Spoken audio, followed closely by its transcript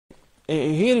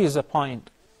here is a point.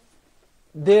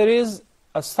 There is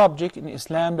a subject in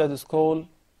Islam that is called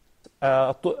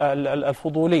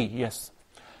ALfodoly, yes.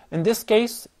 In this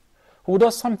case, who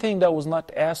does something that was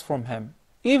not asked from him,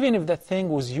 even if that thing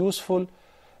was useful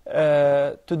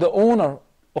to the owner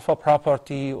of a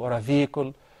property or a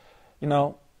vehicle,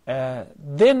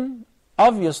 then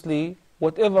obviously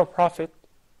whatever profit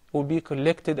will be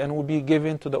collected and will be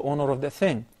given to the owner of the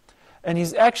thing. And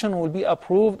his action will be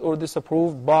approved or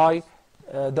disapproved by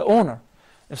the owner.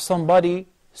 If somebody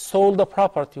sold the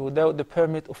property without the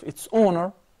permit of its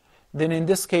owner, then in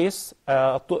this case,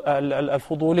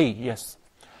 ALfodoly, yes.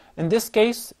 In this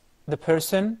case, the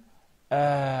person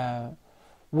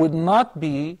would not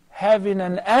be having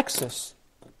an access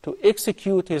to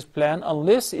execute his plan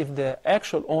unless if the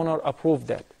actual owner approved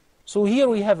that. So here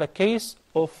we have a case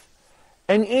of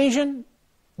an agent,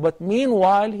 but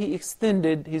meanwhile he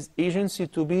extended his agency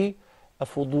to be a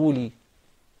fuduli.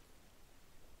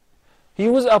 He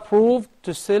was approved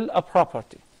to sell a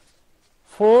property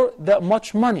for that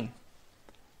much money.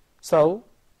 So,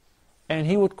 and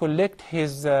he would collect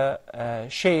his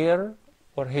share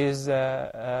or his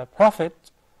profit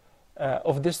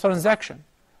of this transaction.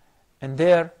 And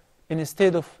there,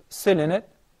 instead of selling it,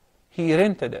 he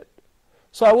rented it.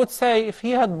 So I would say if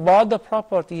he had bought the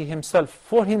property himself,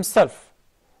 for himself,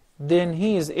 then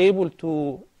he is able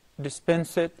to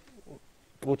dispense it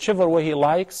whichever way he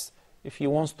likes, if he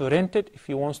wants to rent it, if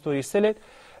he wants to resell it.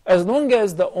 As long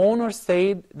as the owner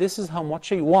said, this is how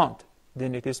much I want,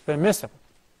 then it is permissible.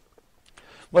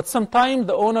 But sometimes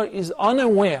the owner is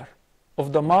unaware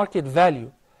of the market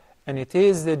value, and it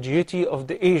is the duty of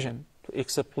the agent to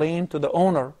explain to the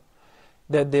owner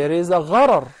that there is a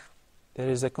gharar, there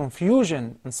is a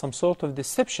confusion and some sort of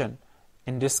deception.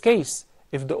 In this case,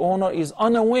 if the owner is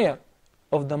unaware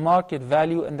of the market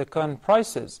value and the current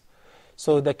prices,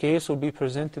 so the case will be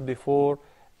presented before,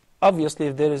 obviously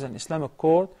if there is an Islamic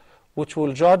court, which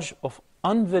will judge of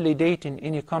unvalidating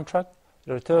any contract,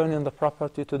 returning the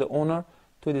property to the owner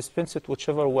to dispense it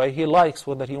whichever way he likes,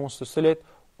 whether he wants to sell it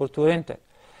or to rent it.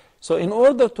 So in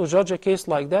order to judge a case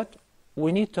like that,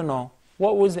 we need to know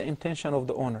what was the intention of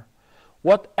the owner.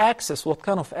 What access, what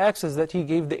kind of access that he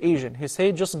gave the agent. He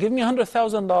said, just give me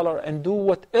 $100,000 and do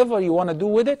whatever you want to do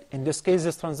with it. In this case,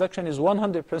 this transaction is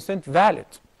 100% valid.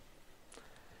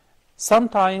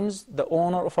 Sometimes the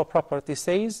owner of a property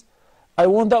says, I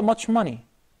want that much money.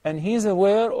 And he's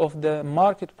aware of the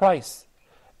market price.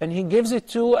 And he gives it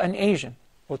to an agent,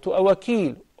 or to a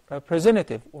wakil,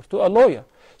 representative, or to a lawyer.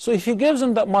 So if he gives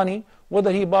him that money,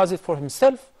 whether he buys it for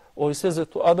himself or he sells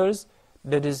it to others,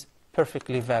 that is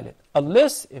perfectly valid.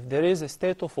 Unless if there is a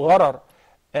state of gharar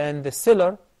and the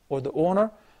seller or the owner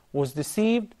was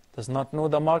deceived, does not know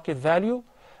the market value,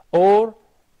 or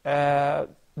there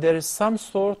is some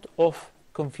sort of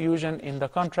confusion in the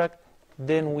contract,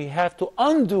 then we have to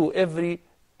undo every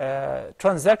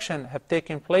transaction have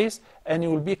taken place, and it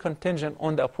will be contingent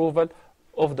on the approval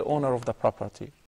of the owner of the property.